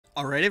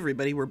All right,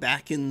 everybody, we're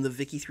back in the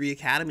Vicky 3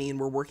 Academy, and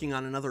we're working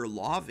on another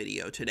law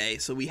video today.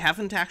 So we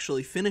haven't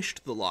actually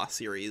finished the law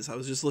series. I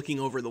was just looking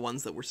over the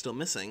ones that were still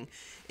missing,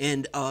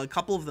 and a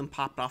couple of them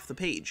popped off the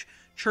page.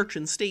 Church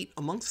and state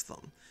amongst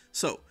them.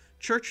 So,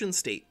 church and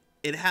state,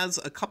 it has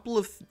a couple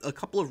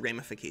of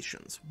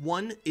ramifications.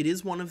 One, it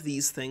is one of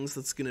these things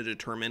that's going to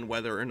determine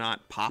whether or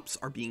not pops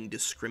are being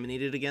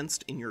discriminated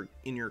against in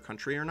your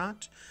country or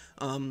not,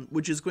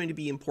 which is going to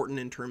be important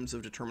in terms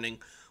of determining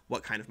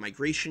what kind of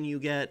migration you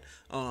get.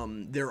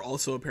 There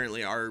also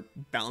apparently are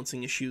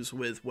balancing issues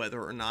with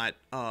whether or not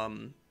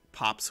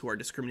pops who are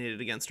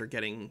discriminated against are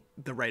getting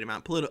the right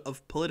amount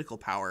of political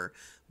power,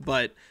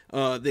 but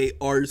they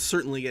are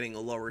certainly getting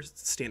a lower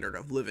standard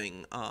of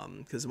living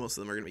because most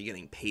of them are going to be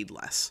getting paid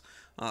less.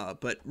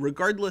 But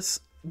regardless,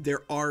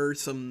 there are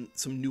some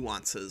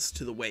nuances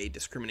to the way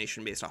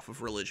discrimination based off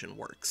of religion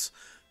works.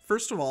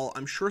 First of all,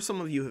 I'm sure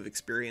some of you have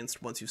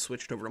experienced, once you've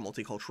switched over to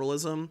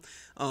multiculturalism,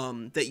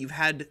 that you've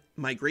had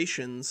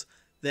migrations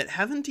that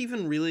haven't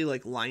even really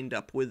lined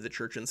up with the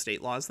church and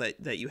state laws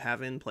that you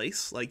have in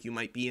place. Like, you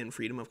might be in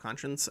freedom of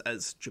conscience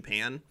as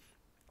Japan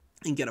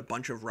and get a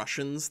bunch of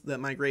Russians that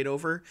migrate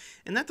over,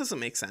 and that doesn't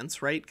make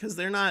sense, right? Because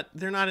they're not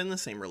in the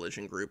same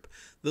religion group.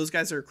 Those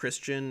guys are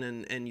Christian,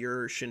 and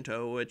you're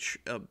Shinto, which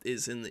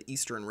is in the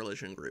Eastern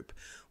religion group.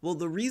 Well,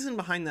 the reason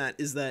behind that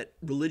is that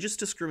religious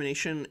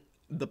discrimination,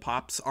 the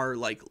pops are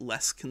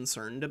less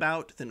concerned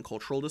about than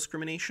cultural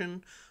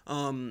discrimination.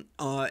 And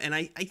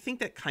I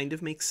think that kind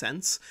of makes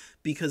sense,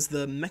 because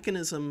the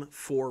mechanism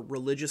for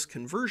religious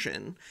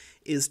conversion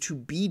is to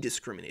be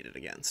discriminated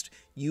against.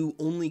 You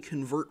only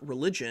convert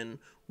religion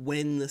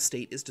when the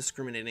state is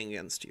discriminating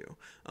against you.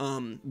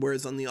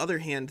 Whereas on the other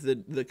hand,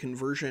 the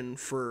conversion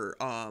for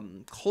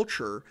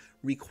culture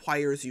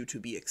requires you to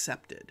be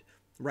accepted,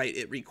 right?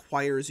 It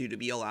requires you to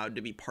be allowed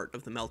to be part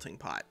of the melting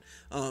pot.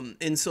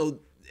 And so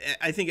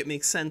I think it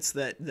makes sense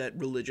that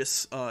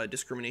religious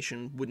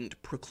discrimination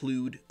wouldn't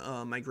preclude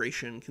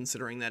migration,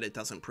 considering that it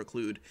doesn't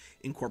preclude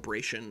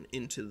incorporation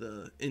into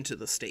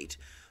the state.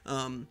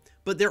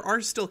 But there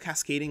are still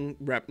cascading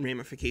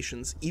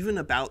ramifications even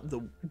about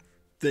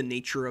the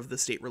nature of the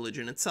state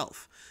religion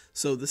itself.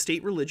 So the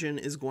state religion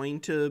is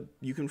going to,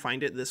 you can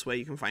find it this way,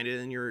 you can find it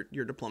in your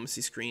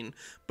diplomacy screen,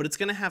 but it's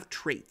going to have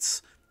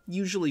traits,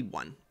 usually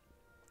one.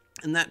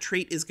 And that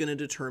trait is going to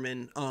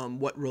determine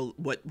what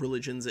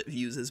religions it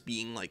views as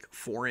being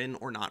foreign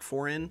or not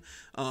foreign.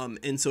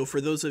 And so for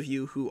those of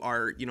you who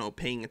are,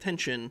 paying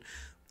attention,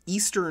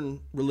 Eastern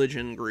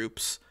religion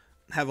groups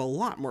have a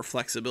lot more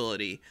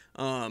flexibility,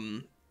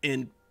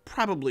 and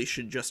probably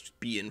should just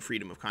be in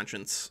freedom of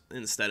conscience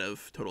instead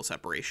of total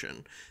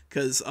separation,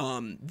 because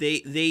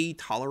they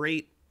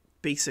tolerate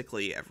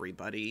basically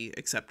everybody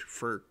except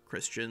for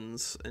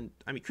Christians. And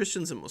I mean,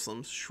 Christians and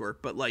Muslims, sure,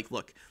 but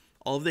look,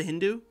 all of the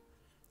Hindu,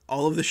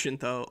 all of the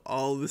Shinto,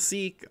 all of the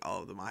Sikh,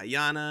 all of the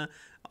Mahayana,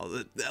 all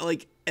the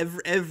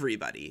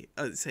everybody.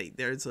 Say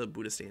there's a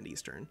Buddhist and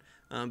Eastern,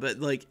 but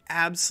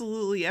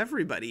absolutely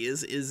everybody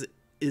is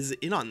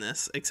in on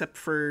this, except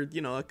for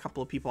a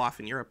couple of people off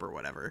in Europe or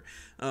whatever.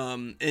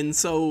 And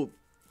so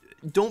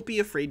don't be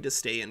afraid to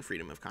stay in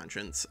freedom of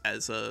conscience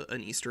as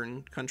an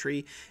Eastern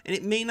country. And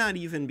it may not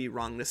even be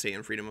wrong to stay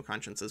in freedom of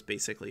conscience as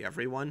basically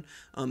everyone,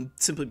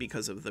 simply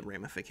because of the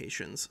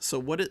ramifications. So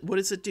what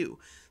does it do?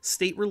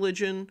 State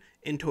religion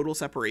and total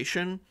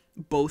separation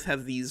both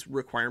have these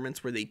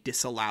requirements where they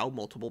disallow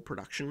multiple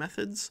production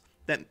methods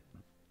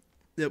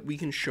that we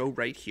can show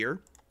right here.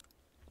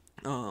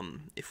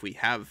 If we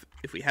have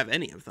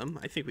any of them.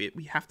 I think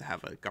we have to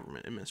have a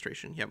government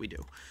administration. Yeah, we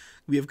do.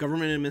 We have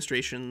government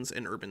administrations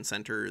and urban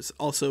centers.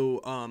 Also,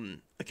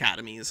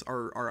 academies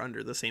are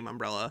under the same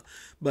umbrella.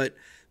 But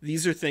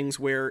these are things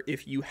where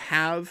if you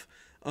have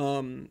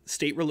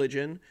state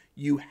religion,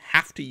 you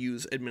have to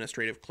use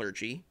administrative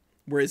clergy.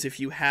 Whereas if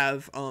you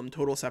have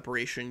total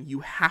separation,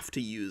 you have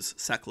to use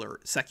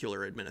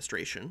secular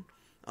administration.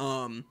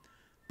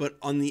 But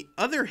on the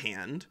other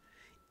hand,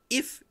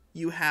 if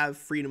you have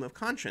freedom of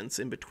conscience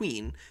in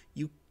between,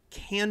 you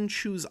can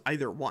choose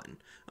either one,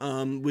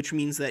 which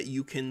means that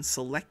you can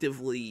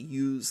selectively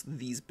use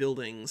these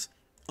buildings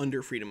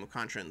under freedom of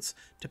conscience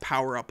to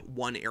power up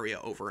one area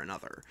over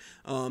another.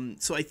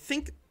 So I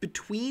think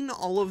between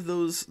all of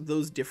those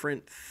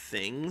different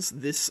things,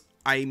 this,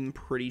 I'm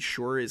pretty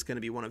sure, is going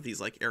to be one of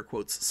these air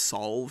quotes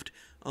solved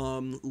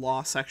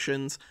law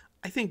sections.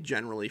 I think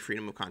generally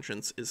freedom of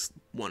conscience is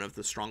one of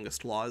the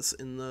strongest laws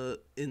in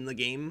the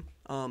game,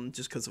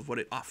 just because of what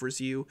it offers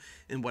you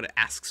and what it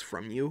asks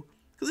from you.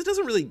 Because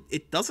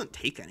it doesn't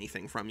take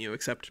anything from you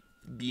except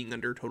being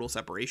under total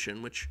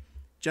separation, which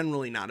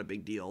generally not a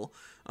big deal.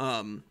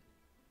 And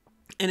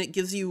it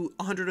gives you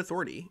 100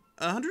 authority.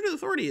 100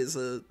 authority is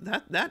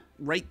that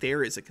right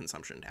there is a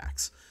consumption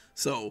tax.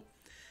 So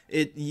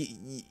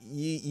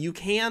you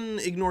can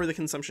ignore the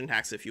consumption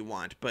tax if you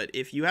want, but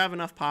if you have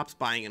enough pops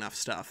buying enough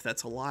stuff,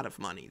 that's a lot of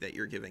money that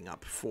you're giving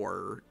up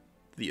for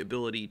the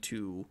ability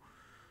to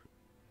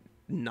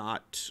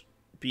not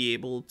be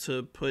able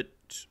to put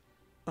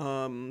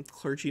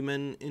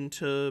clergymen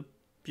into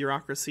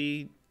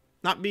bureaucracy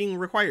not being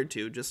required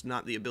to, just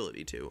not the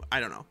ability to. I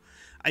don't know.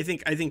 I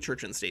think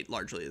church and state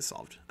largely is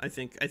solved. I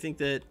think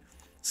that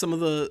some of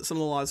the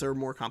laws are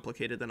more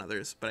complicated than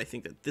others, but I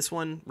think that this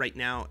one right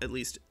now, at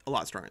least, a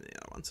lot stronger than the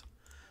other ones.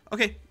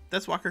 Okay,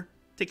 that's Walker.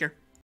 Take care.